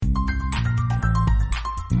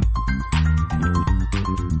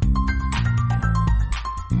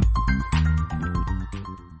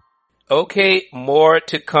Okay, more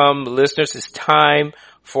to come, listeners. It's time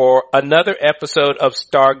for another episode of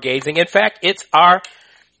Stargazing. In fact, it's our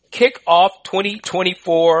kickoff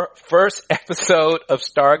 2024 first episode of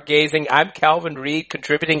Stargazing. I'm Calvin Reid,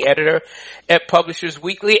 contributing editor at Publishers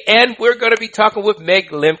Weekly, and we're going to be talking with Meg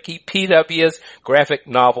Lemke, PW's graphic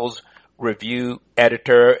novels review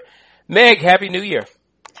editor. Meg, Happy New Year.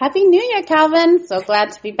 Happy New Year, Calvin. So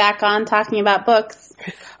glad to be back on talking about books.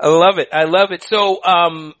 I love it. I love it. So,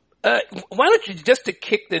 why don't you, just to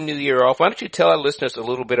kick the new year off, why don't you tell our listeners a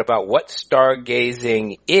little bit about what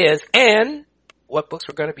Stargazing is and what books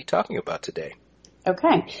we're going to be talking about today?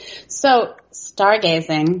 Okay. So,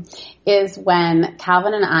 Stargazing is when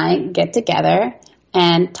Calvin and I get together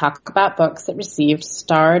and talk about books that received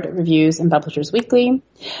starred reviews in Publishers Weekly.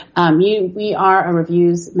 We are a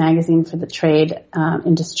reviews magazine for the trade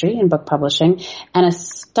industry and book publishing, and a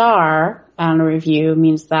star on a review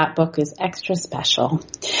means that book is extra special.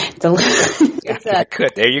 Good.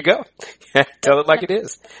 There you go. Tell it like it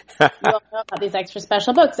is. You all know about these extra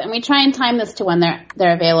special books, and we try and time this to when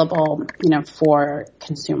they're available, for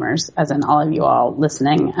consumers, as in all of you all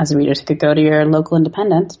listening as readers who could go to your local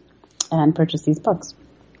independent and purchase these books.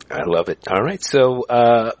 I love it. All right. So,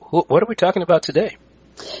 what are we talking about today?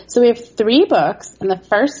 So we have 3 books, and the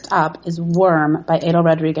first up is Worm by Edel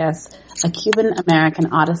Rodriquez, a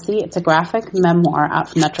Cuban-American Odyssey. It's a graphic memoir out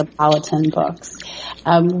from Metropolitan Books.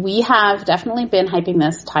 We have definitely been hyping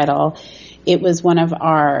this title. It was one of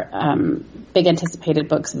our big anticipated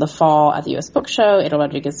books of the fall at the U.S. Book Show. Edel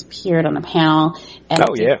Rodriquez appeared on a panel.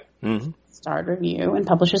 And starred review in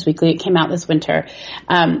Publishers Weekly. It came out this winter.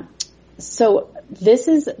 So this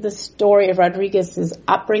is the story of Rodriguez's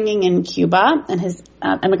upbringing in Cuba and his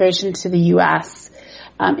immigration to the U.S.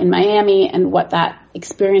 In Miami, and what that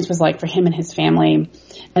experience was like for him and his family. And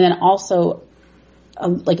then also a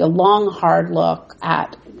long, hard look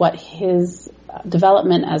at what his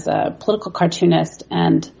development as a political cartoonist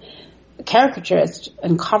and caricaturist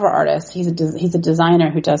and cover artist. He's a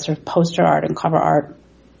designer who does sort of poster art and cover art.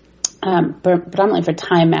 Predominantly for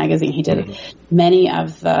Time magazine. He did many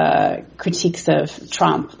of the critiques of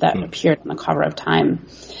Trump that appeared on the cover of Time,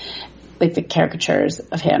 like the caricatures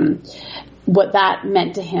of him. What that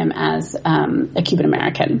meant to him as a Cuban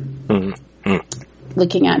American,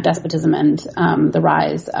 looking at despotism and the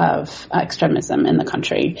rise of extremism in the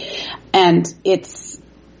country. And it's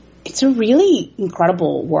a really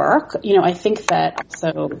incredible work. I think that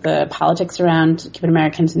also the politics around Cuban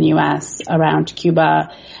Americans in the U.S., around Cuba,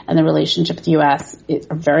 and the relationship with the U.S.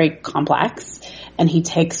 are very complex. And he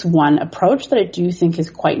takes one approach that I do think is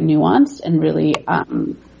quite nuanced and really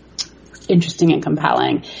interesting and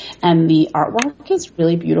compelling. And the artwork is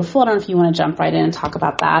really beautiful. I don't know if you want to jump right in and talk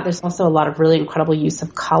about that. There's also a lot of really incredible use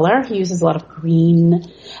of color. He uses a lot of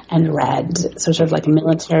green and red, so sort of like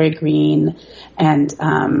military green and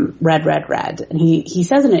red. And he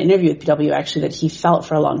says in an interview with PW actually that he felt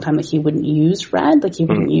for a long time that he wouldn't use red, like he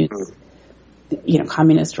wouldn't use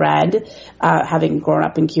communist red, having grown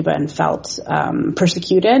up in Cuba and felt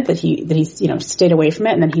persecuted, that he stayed away from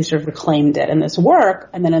it, and then he sort of reclaimed it in this work.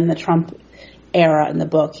 And then in the Trump era in the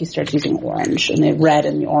book, he starts using orange, and the red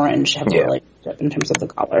and the orange have a relationship in terms of the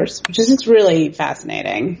colors, which is just really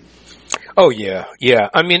fascinating. Oh yeah.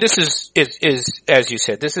 I mean, this is as you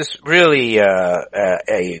said, this is really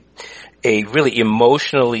a really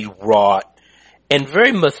emotionally wrought and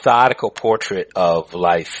very methodical portrait of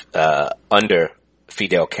life under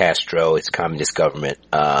Fidel Castro, its communist government.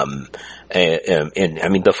 And I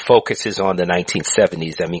mean, the focus is on the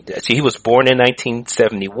 1970s. I mean, so he was born in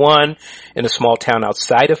 1971 in a small town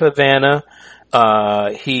outside of Havana.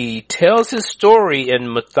 He tells his story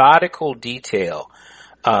in methodical detail.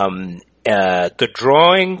 The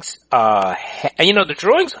drawings, the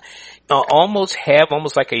drawings almost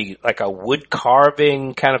like a wood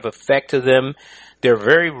carving kind of effect to them. They're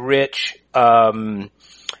very rich.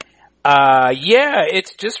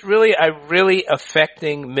 It's just really a really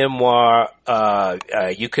affecting memoir.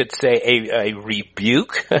 You could say a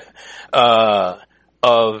rebuke,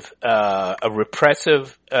 of, a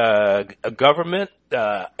repressive, government,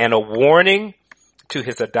 and a warning to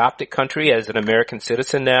his adopted country as an American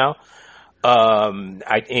citizen now.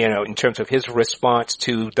 In terms of his response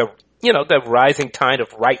to the rising tide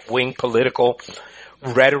of right-wing political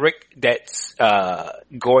rhetoric that's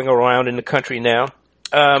going around in the country now.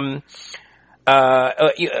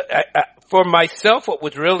 For myself, what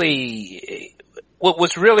was really,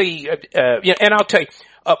 and I'll tell you,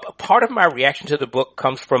 part of my reaction to the book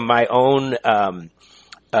comes from my own,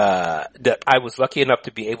 that I was lucky enough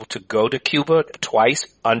to be able to go to Cuba twice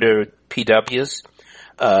under PW's.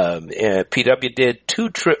 PW did 2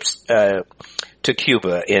 trips to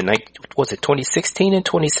Cuba in, was it 2016 and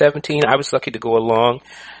 2017? I was lucky to go along,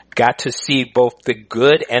 got to see both the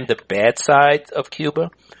good and the bad sides of Cuba.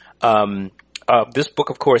 This book,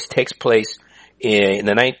 of course, takes place from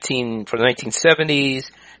the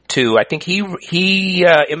 1970s to, I think he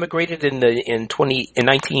immigrated in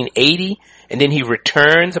 1980, and then he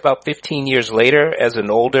returns about 15 years later as an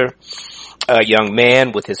older young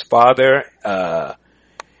man with his father.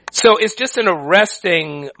 So it's just an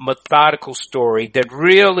arresting, methodical story that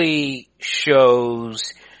really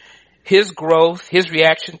shows his growth, his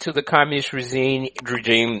reaction to the communist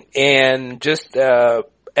regime, and just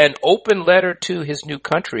an open letter to his new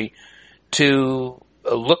country to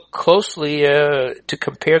look closely to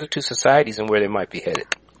compare the two societies and where they might be headed.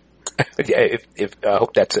 I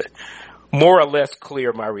hope that's more or less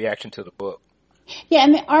clear my reaction to the book. Yeah,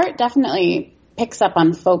 and the art definitely picks up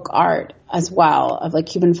on folk art as well, of like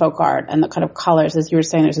Cuban folk art, and the kind of colors, as you were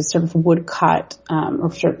saying, there's a sort of woodcut or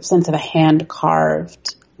sort of sense of a hand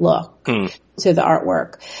carved look to the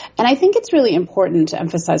artwork. And I think it's really important to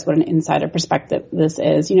emphasize what an insider perspective this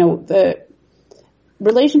is. You know, the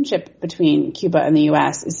relationship between Cuba and the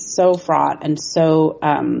U.S. is so fraught and so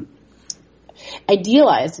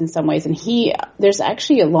idealized in some ways. And there's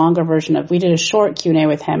actually a longer version we did a short Q&A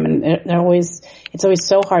with him, and it's always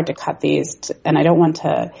so hard to cut these, and I don't want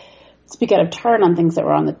to speak out of turn on things that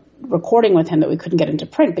were on the recording with him that we couldn't get into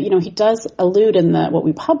print. But, you know, he does allude in what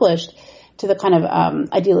we published to the kind of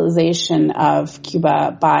idealization of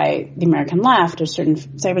Cuba by the American left, or certain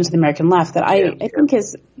segments of the American left, that I think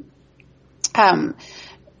is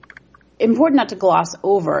important not to gloss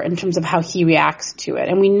over in terms of how he reacts to it.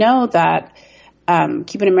 And we know that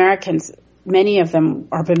Cuban Americans, many of them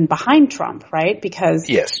have been behind Trump, right? Because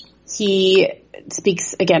he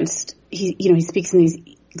speaks he speaks in these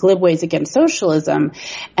glib ways against socialism,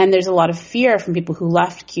 and there's a lot of fear from people who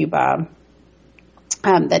left Cuba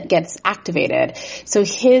that gets activated. So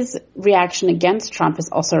his reaction against Trump is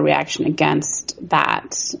also a reaction against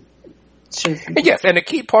that. Yes, and a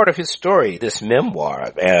key part of his story, this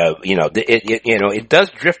memoir, it does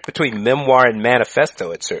drift between memoir and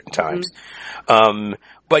manifesto at certain times.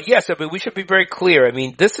 But yes, I mean, we should be very clear. I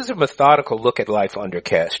mean, this is a methodical look at life under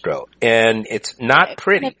Castro, and it's not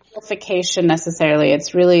pretty. It's not vilification necessarily.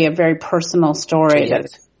 It's really a very personal story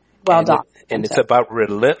that's well done. And it's about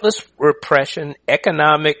relentless repression,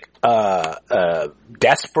 economic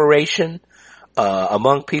desperation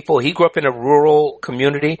among people. He grew up in a rural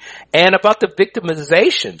community, and about the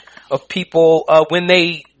victimization of people when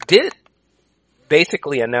they did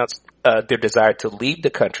basically announce their desire to leave the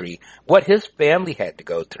country, what his family had to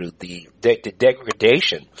go through, the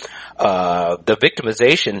degradation, the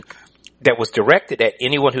victimization that was directed at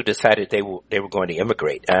anyone who decided they were going to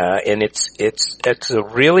immigrate. And it's a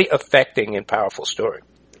really affecting and powerful story.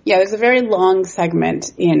 Yeah, there's a very long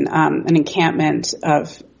segment in an encampment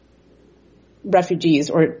of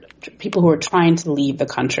refugees or people who are trying to leave the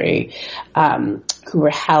country, who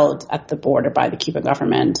were held at the border by the Cuban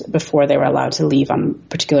government before they were allowed to leave on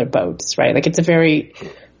particular boats, right? Like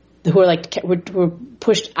who were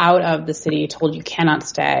pushed out of the city, told you cannot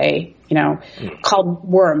stay, called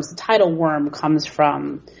worms. The title worm comes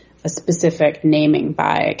from a specific naming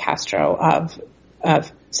by Castro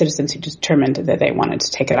of citizens who determined that they wanted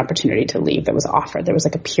to take an opportunity to leave that was offered. There was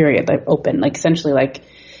like a period open, essentially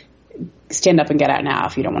stand up and get out now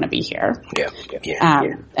if you don't want to be here.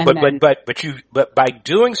 But by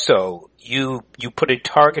doing so, you put a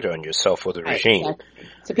target on yourself for the regime. Exactly.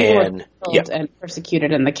 So people were killed and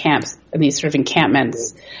persecuted in the camps, in these sort of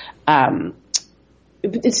encampments.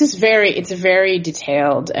 It's very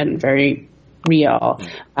detailed and very real.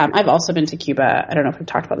 I've also been to Cuba. I don't know if we've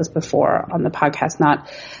talked about this before on the podcast, not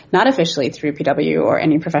officially through PW or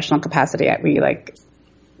any professional capacity. We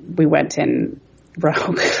went in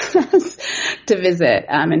rogue to visit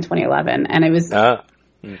in 2011, and it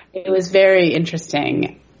was very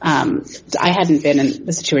interesting. I hadn't been in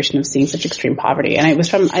the situation of seeing such extreme poverty, and I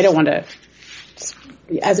don't want to,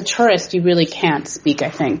 as a tourist, you really can't speak, I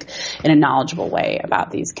think, in a knowledgeable way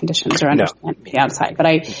about these conditions or understand the outside. But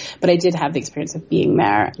I did have the experience of being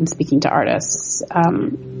there and speaking to artists.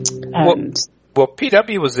 Well,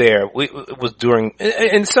 PW was there. It was during,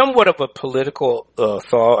 in somewhat of a political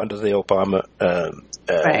thaw under the Obama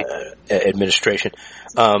administration.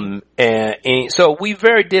 And so we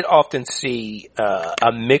did often see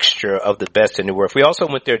a mixture of the best and the worst. We also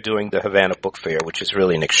went there during the Havana Book Fair, which is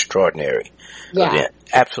really an extraordinary event.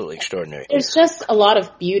 Absolutely extraordinary. There's just a lot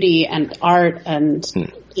of beauty and art, and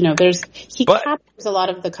he captures a lot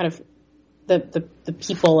of the kind of the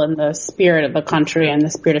people and the spirit of the country and the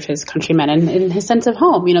spirit of his countrymen and his sense of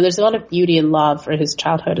home. There's a lot of beauty and love for his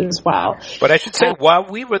childhood as well. But I should say, while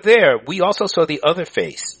we were there, we also saw the other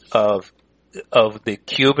face of the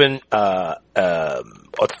Cuban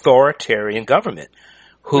authoritarian government,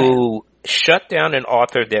 who shut down an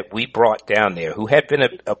author that we brought down there, who had been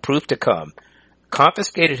approved to come,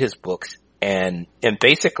 confiscated his books, and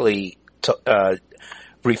basically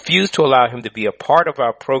refused to allow him to be a part of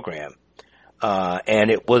our program.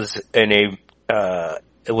 And it was a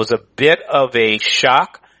bit of a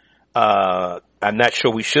shock. I'm not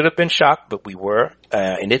sure we should have been shocked, but we were.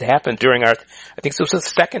 And it happened during I think this was the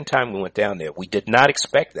second time we went down there. We did not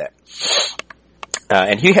expect that.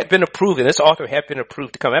 And he had been approved, and this author had been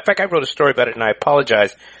approved to come. In fact, I wrote a story about it, and I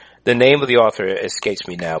apologize. The name of the author escapes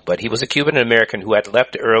me now, but he was a Cuban American who had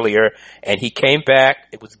left earlier, and he came back.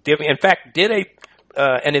 It was in fact, did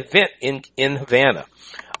an event in Havana.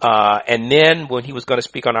 And then when he was going to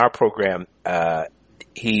speak on our program,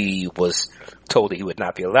 he was told that he would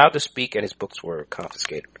not be allowed to speak, and his books were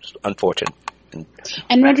confiscated. It was unfortunate.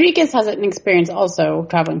 And Rodriguez has an experience also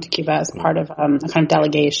traveling to Cuba as part of a kind of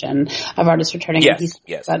delegation of artists returning.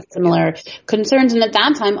 Yes. Had similar concerns, and at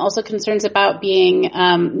that time also concerns about being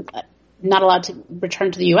not allowed to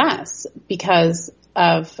return to the U.S. because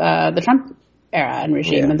of the Trump era and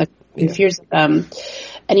regime, and the fears of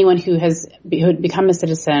anyone who had become a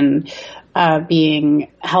citizen being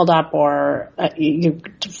held up or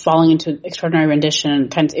falling into extraordinary rendition.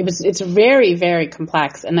 It's very, very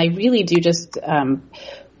complex, and I really do just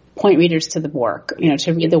point readers to the work,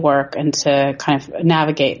 to read the work and to kind of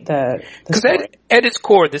navigate the story. At its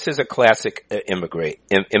core, this is a classic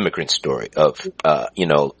immigrant story of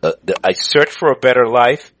I search for a better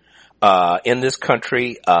life in this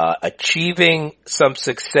country, achieving some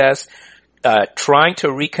success, trying to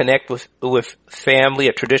reconnect with family,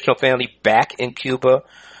 a traditional family back in Cuba,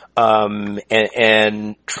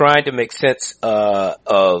 and trying to make sense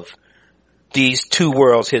of these two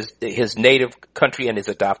worlds, his native country and his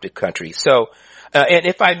adopted country. So, and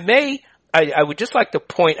if I may, I would just like to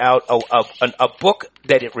point out a book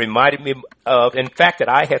that it reminded me of, in fact, that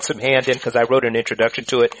I had some hand in because I wrote an introduction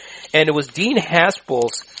to it, and it was Dean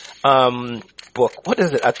Haspel's book. What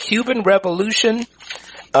is it? A Cuban Revolution?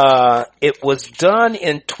 It was done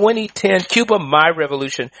in 2010, Cuba, My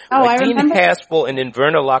Revolution, by Dean Haspel and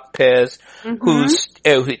Inverna Lopez, who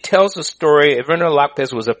tells the story. Inverna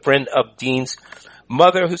Lopez was a friend of Dean's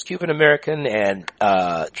mother, who's Cuban American, and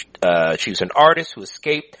she was an artist who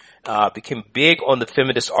escaped, became big on the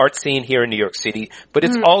feminist art scene here in New York City. But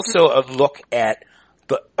it's also a look at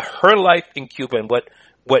her life in Cuba and what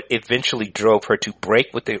eventually drove her to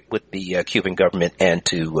break with the Cuban government and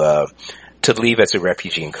to leave as a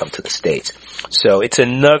refugee and come to the States. So it's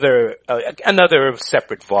another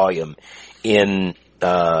separate volume in,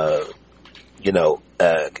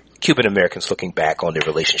 Cuban Americans looking back on their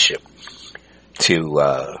relationship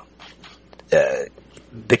to, the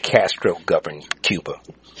Castro-governed Cuba.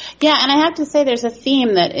 Yeah, and I have to say there's a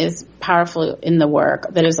theme that is powerful in the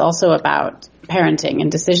work that is also about parenting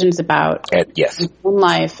and decisions about your own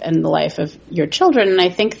life and the life of your children. And I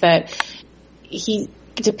think that he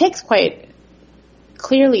depicts quite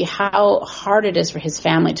clearly how hard it is for his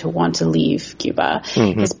family to want to leave Cuba.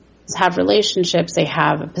 His parents have relationships, they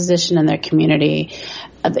have a position in their community.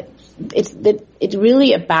 It's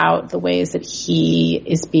really about the ways that he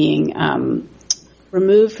is being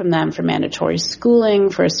removed from them for mandatory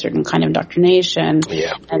schooling, for a certain kind of indoctrination,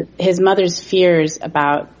 and his mother's fears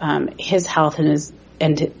about his health and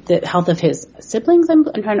the health of his siblings. I'm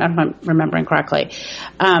remembering correctly,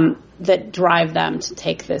 that drive them to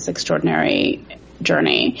take this extraordinary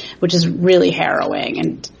journey, which is really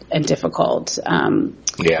harrowing and difficult to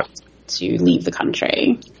leave the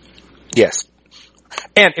country. Yes.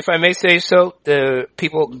 And if I may say so, the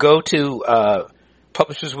people go to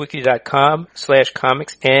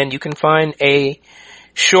publishersweekly.com/comics and you can find a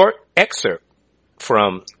short excerpt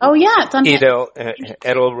from Edel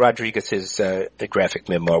Rodriquez's graphic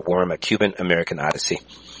memoir, Worm, A Cuban American Odyssey.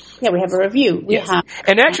 Yeah, we have a review.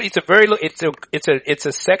 And actually, it's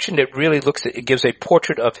a section that really it gives a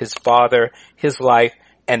portrait of his father, his life,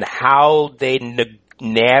 and how they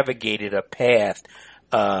navigated a path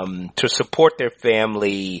to support their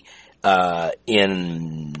family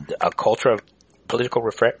in a culture of political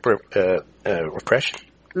repression.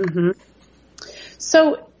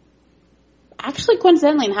 So, actually,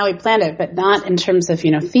 coincidentally, in how he planned it, but not in terms of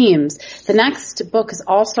themes. The next book is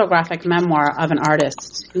also a graphic memoir of an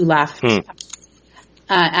artist who left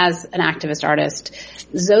as an activist artist.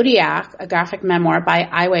 Zodiac, a graphic memoir by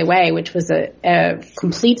Weiwei, which was a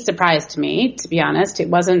complete surprise to me, to be honest. It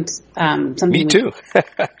wasn't something me too.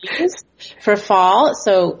 used for fall.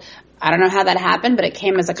 So I don't know how that happened, but it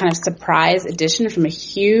came as a kind of surprise addition from a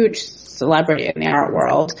huge celebrity in the art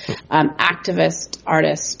world, activist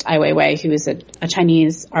artist Ai Weiwei, who is a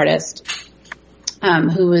Chinese artist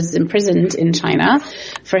who was imprisoned in China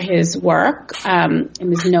for his work and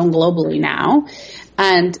is known globally now.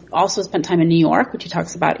 And also spent time in New York, which he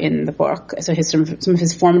talks about in the book. So some of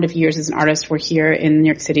his formative years as an artist were here in New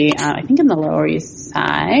York City, I think in the Lower East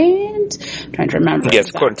Side. I'm trying to remember. Yes,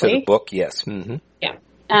 exactly. According to the book, yes. Mm-hmm. Yeah.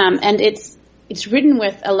 And it's written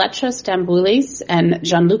with Elettra Stamboulis and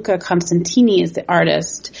Gianluca Constantini as the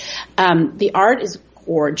artist. The art is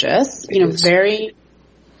gorgeous, very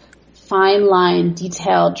fine line,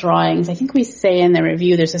 detailed drawings. I think we say in the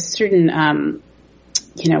review there's a certain,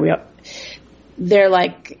 they're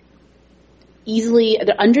like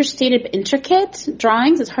they're understated but intricate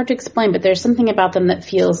drawings. It's hard to explain, but there's something about them that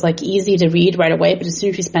feels like easy to read right away. But as soon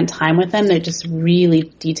as you spend time with them, they're just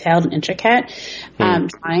really detailed and intricate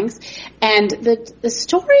drawings. And the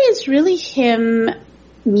story is really him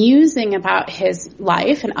musing about his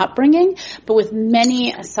life and upbringing, but with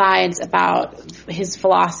many asides about his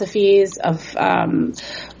philosophies of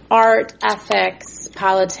art, ethics,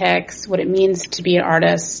 politics, what it means to be an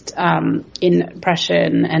artist in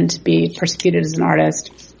oppression and to be persecuted as an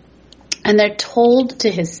artist. And they're told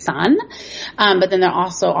to his son, but then they're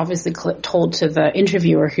also obviously told to the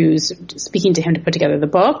interviewer who's speaking to him to put together the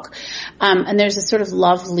book. And there's a sort of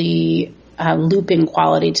lovely looping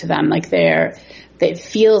quality to them. Like it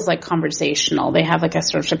feels like conversational. They have like a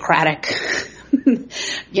sort of Socratic,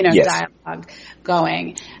 yes. dialogue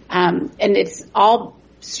going. And it's all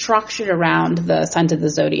structured around the signs of the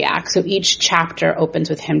Zodiac. So each chapter opens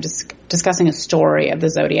with him discussing a story of the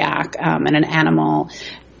Zodiac and an animal,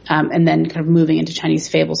 and then kind of moving into Chinese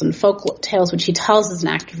fables and folk tales, which he tells as an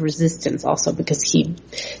act of resistance also, because he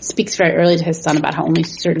speaks very early to his son about how only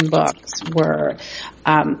certain books were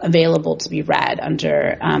available to be read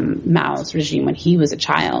under Mao's regime when he was a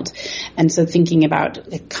child. And so thinking about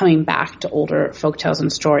coming back to older folk tales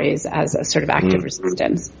and stories as a sort of act of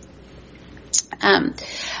resistance.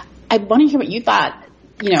 I want to hear what you thought,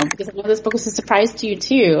 because I know this book was a surprise to you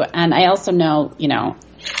too. And I also know,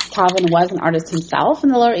 Calvin was an artist himself in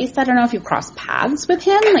the Lower East Side. I don't know if you crossed paths with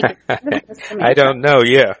him. I don't know.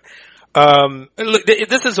 Yeah. Look,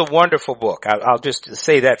 this is a wonderful book. I'll just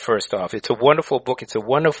say that first off. It's a wonderful book. It's a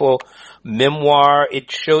wonderful memoir.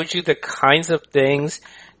 It shows you the kinds of things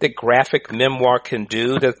that graphic memoir can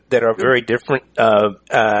do that are very different,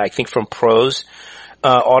 I think, from prose.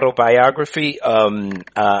 Autobiography.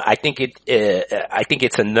 I think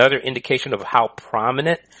it's another indication of how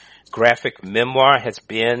prominent graphic memoir has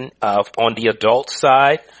been on the adult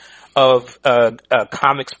side of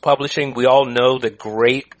comics publishing. We all know the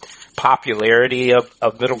great popularity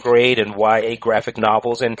of middle grade and YA graphic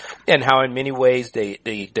novels, and how in many ways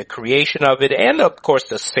the creation of it and of course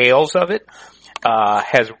the sales of it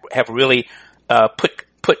have really put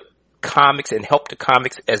comics and helped the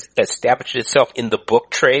comics establish itself in the book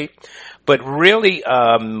trade. But really,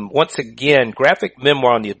 once again, graphic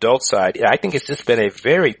memoir on the adult side, I think it's just been a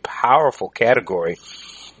very powerful category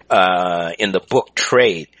in the book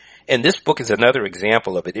trade. And this book is another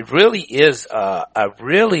example of it. It really is a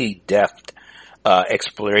really deft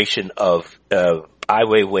exploration of Ai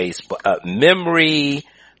Weiwei's memory,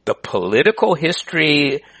 the political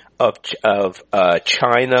history of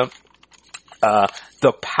China,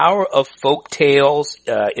 the power of folk tales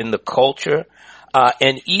in the culture,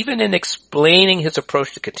 and even in explaining his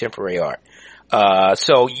approach to contemporary art.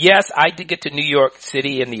 So yes, I did get to New York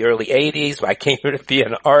City in the early 80s. I came here to be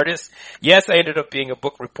an artist. Yes, I ended up being a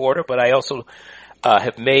book reporter, but I also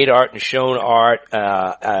have made art and shown art.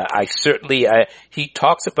 He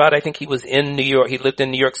talks about, I think he was in New York, he lived in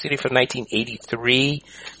New York City from 1983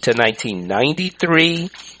 to 1993.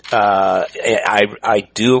 I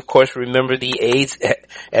do, of course, remember the AIDS,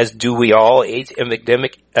 as do we all, AIDS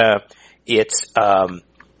epidemic, its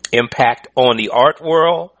impact on the art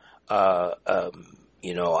world.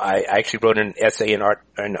 I actually wrote an essay in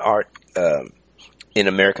art in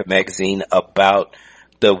America magazine about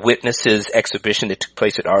the Witnesses exhibition that took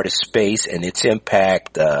place at Artist Space and its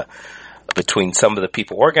impact between some of the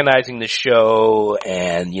people organizing the show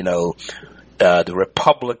and, the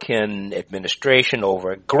Republican administration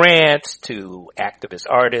over grants to activist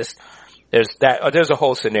artists. There's a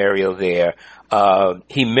whole scenario there.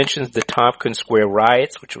 He mentions the Tompkins Square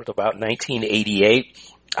riots, which was about 1988.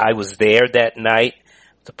 I was there that night,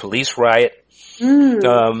 the police riot.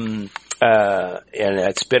 and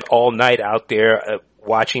I spent all night out there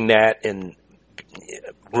watching that and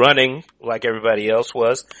running like everybody else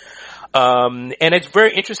was. And it's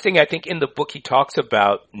very interesting. I think in the book he talks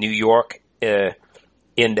about New York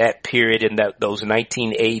in that period, in those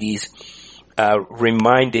 1980s,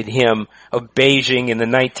 reminded him of Beijing in the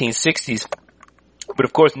 1960s. But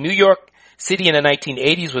of course, New York City in the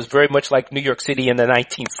 1980s was very much like New York City in the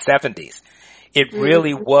 1970s. It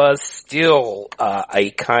really was still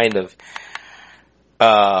a kind of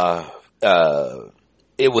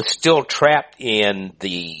it was still trapped in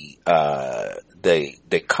the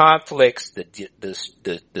conflicts,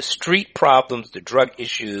 the street problems, the drug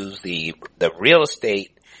issues, the real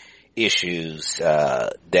estate issues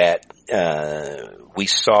that we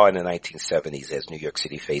saw in the 1970s as New York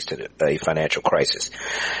City faced a financial crisis.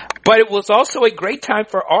 But it was also a great time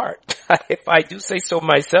for art, if I do say so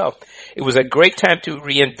myself. It was a great time to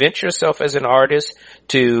reinvent yourself as an artist,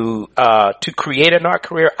 to create an art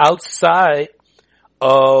career outside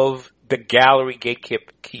of the gallery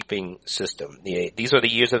gatekeeping system. These are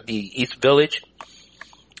the years of the East Village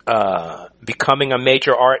becoming a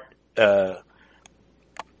major art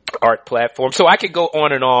platform. So I could go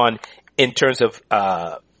on and on in terms of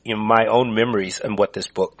my own memories and what this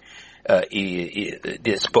book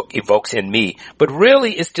evokes in me. But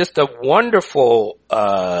really, it's just a wonderful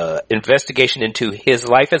investigation into his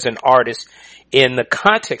life as an artist in the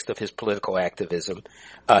context of his political activism.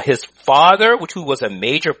 His father, who was a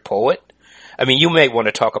major poet. I mean, you may want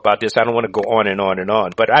to talk about this. I don't want to go on and on and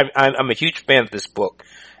on, but I'm a huge fan of this book.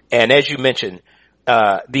 And as you mentioned,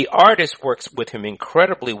 the artist works with him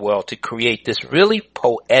incredibly well to create this really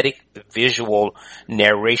poetic visual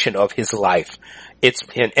narration of his life.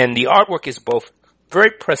 And the artwork is both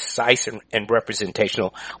very precise and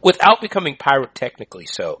representational without becoming pyrotechnically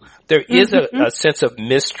so. There is a sense of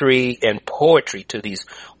mystery and poetry to these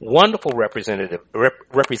wonderful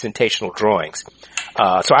representational drawings.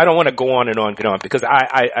 So I don't want to go on and on and on because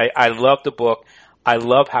I love the book. I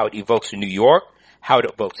love how it evokes New York, how it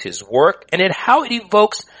evokes his work, and then how it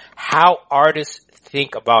evokes how artists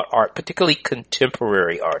think about art, particularly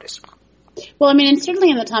contemporary artists. Well, I mean, and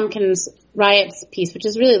certainly in the Tompkins Riots piece, which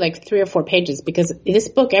is really like 3 or 4 pages, because this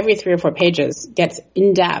book, every 3 or 4 pages, gets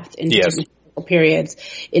in depth into different periods,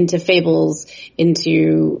 into fables,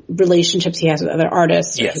 into relationships he has with other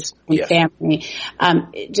artists, his family,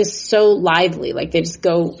 just so lively. Like they just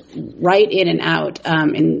go right in and out,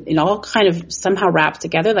 and all kind of somehow wrapped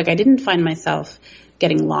together. Like I didn't find myself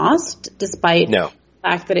getting lost, despite the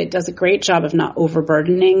fact that it does a great job of not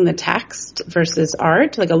overburdening the text versus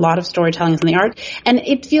art. Like a lot of storytelling is in the art, and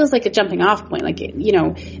it feels like a jumping off point. Like,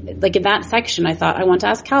 like in that section, I thought I want to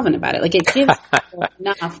ask Calvin about it. Like it gives people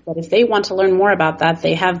enough that if they want to learn more about that,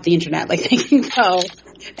 they have the internet. Like they can go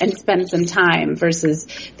and spend some time versus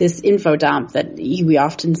this info dump that we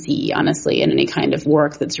often see, honestly, in any kind of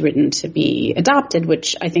work that's written to be adopted,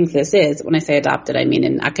 which I think this is. When I say adopted, I mean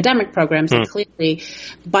in academic programs, and clearly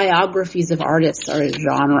biographies of artists are a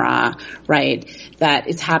genre, right, that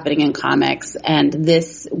is happening in comics. And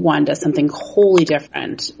this one does something wholly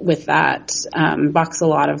different with that, bucks a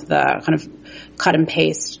lot of the kind of cut and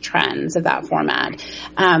paste trends of that format.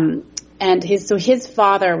 And his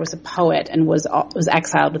father was a poet and was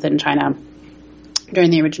exiled within China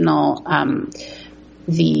during the original,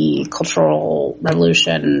 the Cultural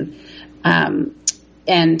Revolution.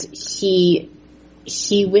 And he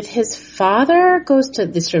with his father goes to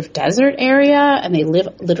this sort of desert area and they live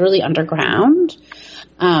literally underground.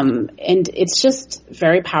 And it's just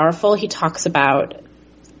very powerful. He talks about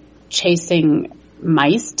chasing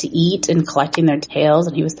mice to eat and collecting their tails.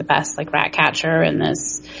 And he was the best like rat catcher in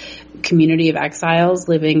this community of exiles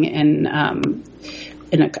living in an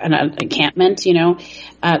encampment,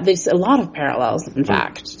 there's a lot of parallels, in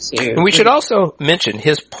fact. And we should also mention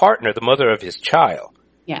his partner, the mother of his child,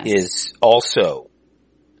 is also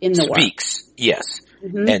in the speaks,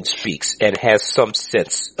 and speaks and has some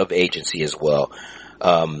sense of agency as well.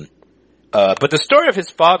 But the story of his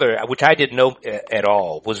father, which I didn't know at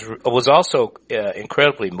all, was also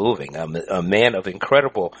incredibly moving. A man of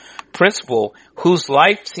incredible principle whose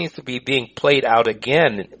life seems to be being played out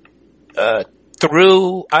again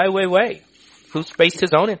through Ai Weiwei, who's faced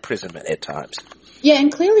his own imprisonment at times. Yeah,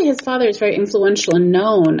 and clearly his father is very influential and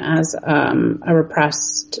known as a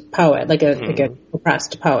repressed poet, like a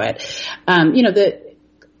repressed poet.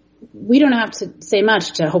 We don't have to say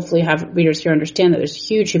much to hopefully have readers here understand that there's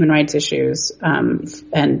huge human rights issues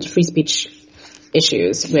and free speech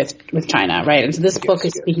issues with China, right? And so this book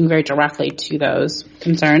is speaking very directly to those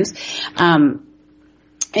concerns. And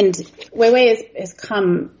Weiwei has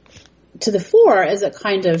come to the fore as a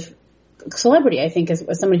kind of celebrity, I think, as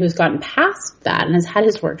somebody who's gotten past that and has had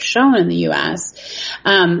his work shown in the U.S.,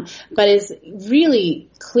 but is really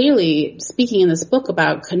clearly speaking in this book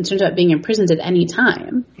about concerns about being imprisoned at any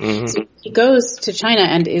time. Mm-hmm. So he goes to China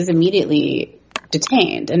and is immediately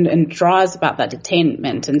detained and draws about that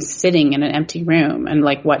detainment and sitting in an empty room and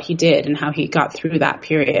like what he did and how he got through that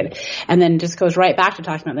period. And then just goes right back to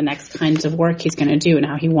talking about the next kinds of work he's going to do and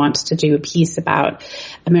how he wants to do a piece about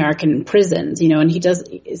American prisons, and he does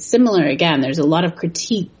similar again. There's a lot of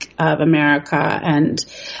critique of America and,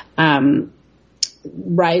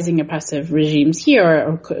 rising oppressive regimes here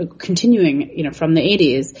or continuing, from the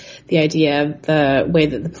 80s, the idea of the way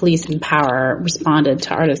that the police in power responded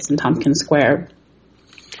to artists in Tompkins Square.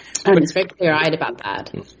 And it's very clear-eyed about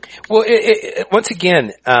that. Well, once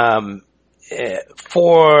again,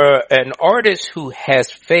 for an artist who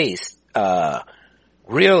has faced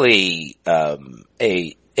really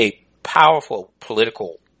a powerful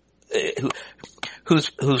political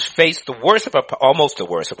who's faced the worst of almost the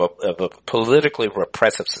worst of a politically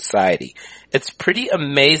repressive society, it's pretty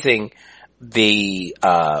amazing the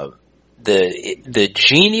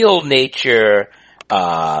genial nature,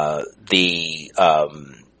 the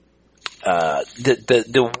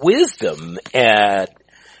wisdom of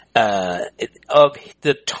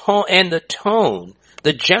the tone,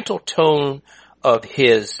 the gentle tone of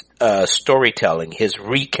his storytelling, his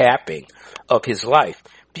recapping of his life.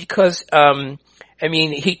 Because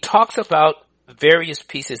he talks about various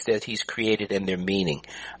pieces that he's created and their meaning.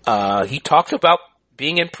 He talks about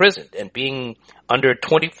being imprisoned and being under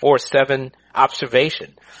 24/7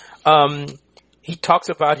 observation. He talks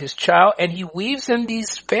about his child, and he weaves in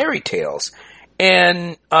these fairy tales.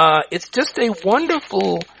 And it's just a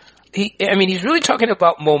wonderful, he's really talking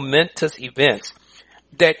about momentous events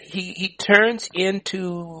that he turns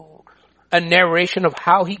into a narration of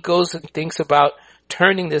how he goes and thinks about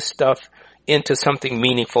turning this stuff into something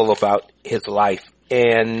meaningful about his life.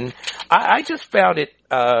 And I just found it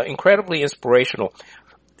incredibly inspirational.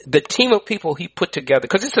 The team of people he put together,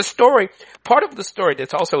 because it's a story, part of the story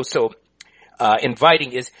that's also so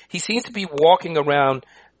inviting is he seems to be walking around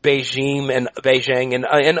Beijing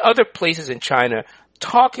and other places in China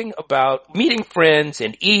talking about meeting friends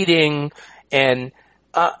and eating and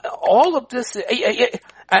all of this.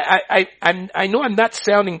 I know I'm not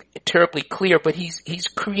sounding terribly clear, but he's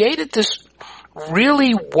created this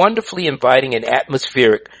really wonderfully inviting and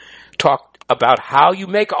atmospheric talk about how you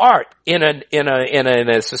make art in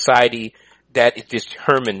a society that is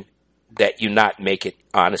determined that you not make it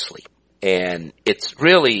honestly. And it's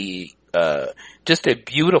really just a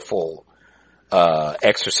beautiful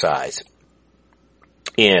exercise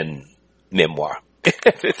in memoir.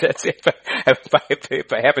 That's it.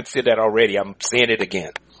 If I haven't said that already, I'm saying it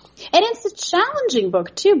again. And it's a challenging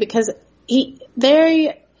book too, because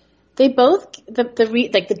they both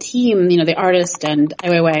the team, the artist and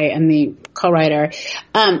Weiwei and the co-writer,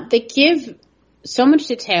 they give so much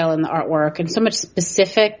detail in the artwork and so much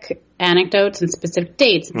specific anecdotes and specific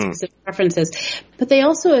dates and specific references, but they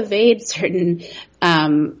also evade certain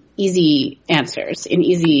easy answers in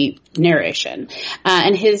easy narration.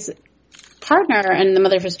 And his partner and the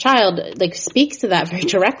mother of his child speaks to that very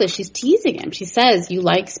directly. She's teasing him. She says, "You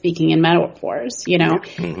like speaking in metaphors,"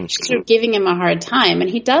 Mm-hmm. She's sort of giving him a hard time, and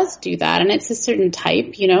he does do that, and it's a certain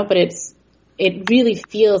type, but it really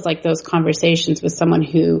feels like those conversations with someone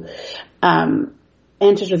who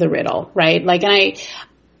answers with a riddle, right? And I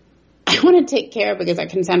want to take care, because that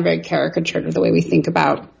can sound very caricatured of the way we think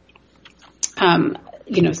about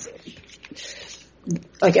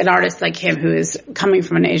like an artist like him who is coming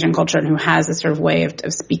from an Asian culture and who has a sort of way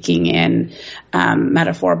of speaking in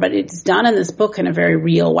metaphor, but it's done in this book in a very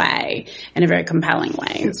real way, in a very compelling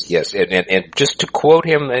way. Yes. And just to quote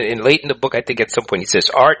him, and late in the book, I think at some point he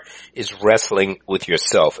says, "Art is wrestling with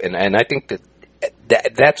yourself," and I think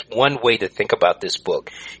that's one way to think about this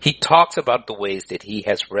book. He talks about the ways that he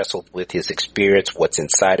has wrestled with his experience, what's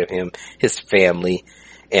inside of him, his family,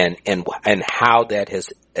 and how that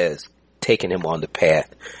has taken him on the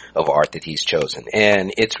path of art that he's chosen.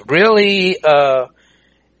 And it's really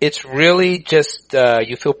just,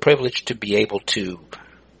 you feel privileged to be able to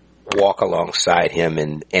walk alongside him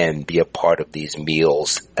and be a part of these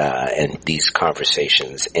meals, and these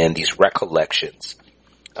conversations and these recollections,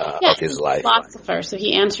 of his life. He's a philosopher, so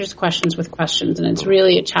he answers questions with questions, and it's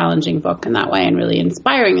really a challenging book in that way, and really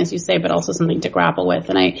inspiring, as you say, but also something to grapple with.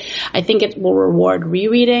 And I think it will reward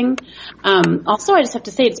rereading. Also, I just have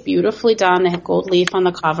to say, it's beautifully done. They have gold leaf on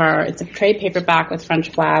the cover. It's a trade paperback with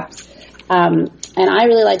French flaps. And I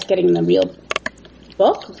really liked getting the real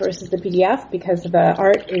book versus the PDF, because the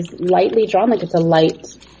art is lightly drawn, like it's a light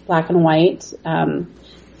black and white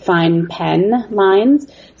fine pen lines.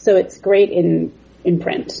 So it's great in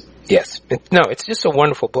print. Yes. It's just a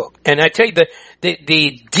wonderful book. And I tell you,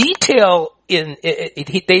 the detail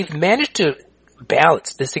they've managed to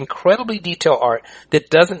balance this incredibly detailed art that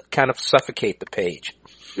doesn't kind of suffocate the page.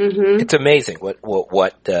 Mm-hmm. It's amazing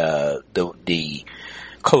what the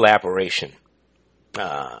collaboration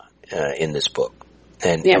in this book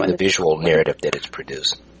and the visual narrative that it's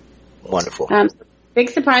produced. Wonderful. Big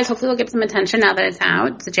surprise. Hopefully we'll get some attention now that it's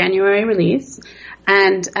out. It's a January release.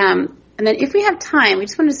 And then if we have time, we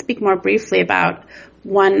just want to speak more briefly about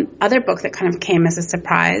one other book that kind of came as a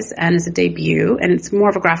surprise and as a debut, and it's more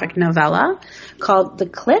of a graphic novella called The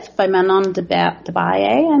Cliff by Manon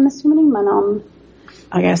Debaye. I'm assuming Manon,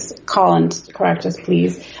 I guess, call and correct us,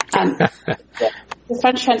 please. The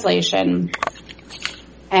French translation,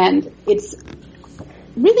 and it's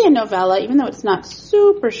really a novella, even though it's not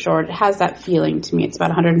super short. It has that feeling to me. It's about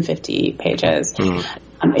 150 pages.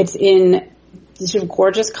 It's in sort of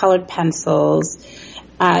gorgeous colored pencils.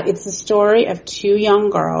 It's the story of two young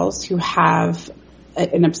girls who have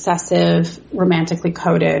an obsessive, romantically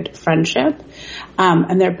coded friendship.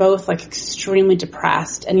 And they're both like extremely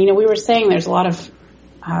depressed. And, we were saying there's a lot of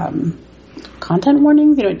content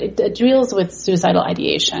warnings. It deals with suicidal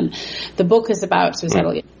ideation. The book is about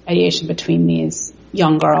suicidal ideation between these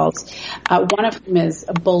young girls. One of them is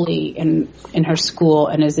a bully in her school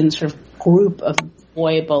and is in sort of group of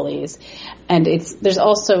boy bullies. And there's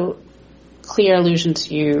also clear allusion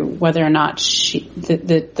to whether or not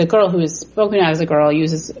the girl who is spoken as a girl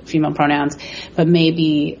uses female pronouns, but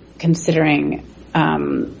maybe considering,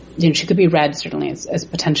 she could be read certainly as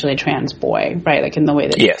potentially a trans boy, right? Like in the way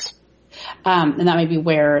that. Yes. And that may be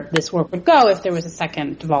where this work would go if there was a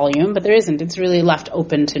second volume, but there isn't. It's really left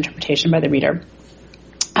open to interpretation by the reader.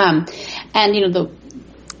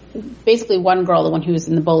 Basically one girl, the one who's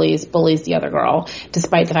in the bullies the other girl,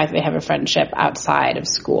 despite the fact that they have a friendship outside of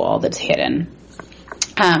school that's hidden.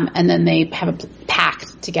 And then they have a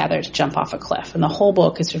pact together to jump off a cliff. And the whole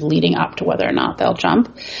book is sort of leading up to whether or not they'll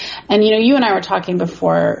jump. And, you and I were talking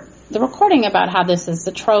before the recording about how this is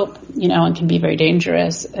a trope, and can be very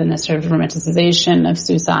dangerous in this sort of romanticization of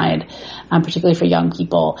suicide, particularly for young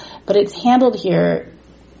people. But it's handled here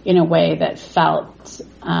in a way that felt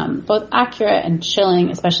both accurate and chilling,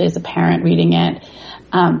 especially as a parent reading it,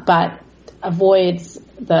 but avoids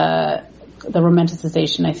the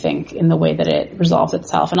romanticization, I think, in the way that it resolves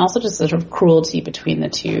itself, and also just sort of cruelty between the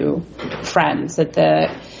two friends, that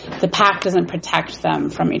the pact doesn't protect them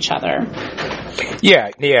from each other. Yeah,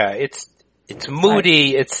 it's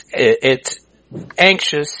moody, it's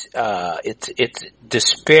anxious, it's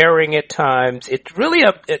despairing at times. It's really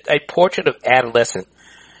a portrait of adolescent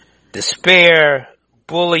despair,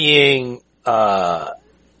 bullying, the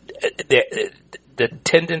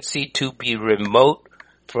tendency to be remote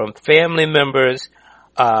from family members,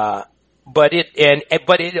 but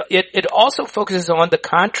it also focuses on the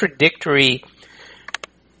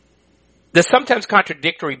sometimes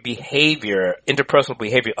contradictory behavior, interpersonal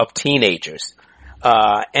behavior of teenagers,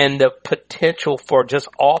 and the potential for just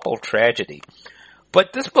awful tragedy.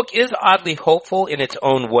 But this book is oddly hopeful in its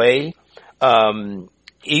own way,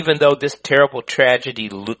 even though this terrible tragedy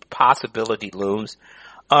possibility looms.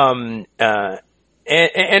 And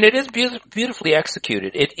it is beautifully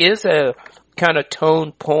executed. It is a kind of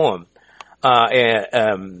toned poem,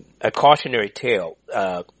 a cautionary tale.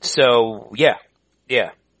 So yeah.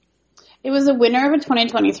 It was a winner of a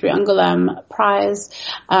 2023 Angoulême Prize.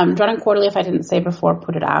 Drawn Quarterly, if I didn't say before,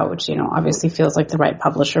 put it out, which, obviously feels like the right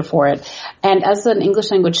publisher for it. And as an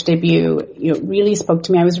English language debut, it really spoke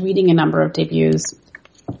to me. I was reading a number of debuts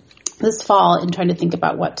this fall and trying to think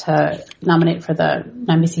about what to nominate for the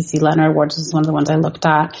NBCC Leonard Awards. This is one of the ones I looked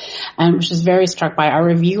at, and was just very struck by. Our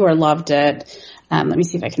reviewer loved it. Let me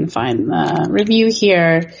see if I can find the review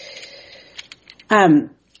here.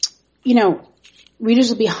 Readers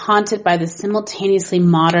will be haunted by this simultaneously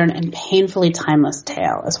modern and painfully timeless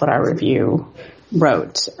tale, is what our review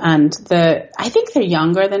wrote. And I think they're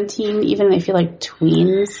younger than teen, even they feel like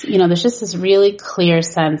tweens. There's just this really clear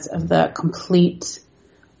sense of the complete,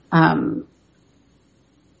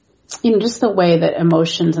 just the way that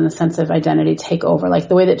emotions and the sense of identity take over, like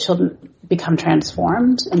the way that children become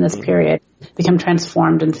transformed in this period, become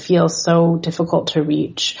transformed and feel so difficult to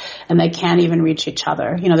reach, and they can't even reach each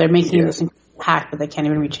other. They're making this pact, but they can't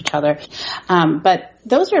even reach each other. But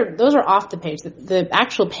those are off the page. The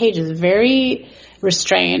actual page is very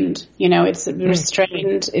restrained. It's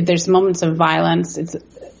restrained. There's moments of violence. It's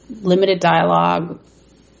limited dialogue.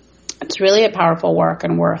 It's really a powerful work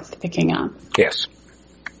and worth picking up. Yes.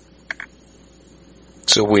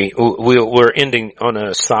 So we're ending on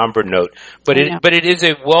a somber note, but it is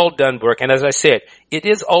a well done work, and as I said, it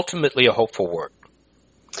is ultimately a hopeful work.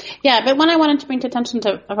 Yeah, but one I wanted to bring to attention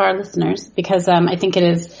of our listeners, because I think it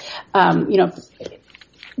is,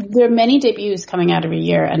 there are many debuts coming out every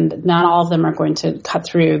year, and not all of them are going to cut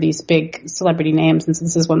through these big celebrity names, and so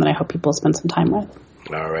this is one that I hope people spend some time with.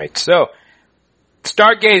 All right, so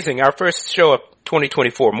Stargazing, our first show of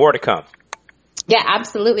 2024, more to come. Yeah,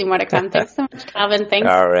 absolutely, more to come. Thanks so much, Calvin. Thanks.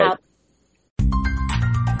 All right.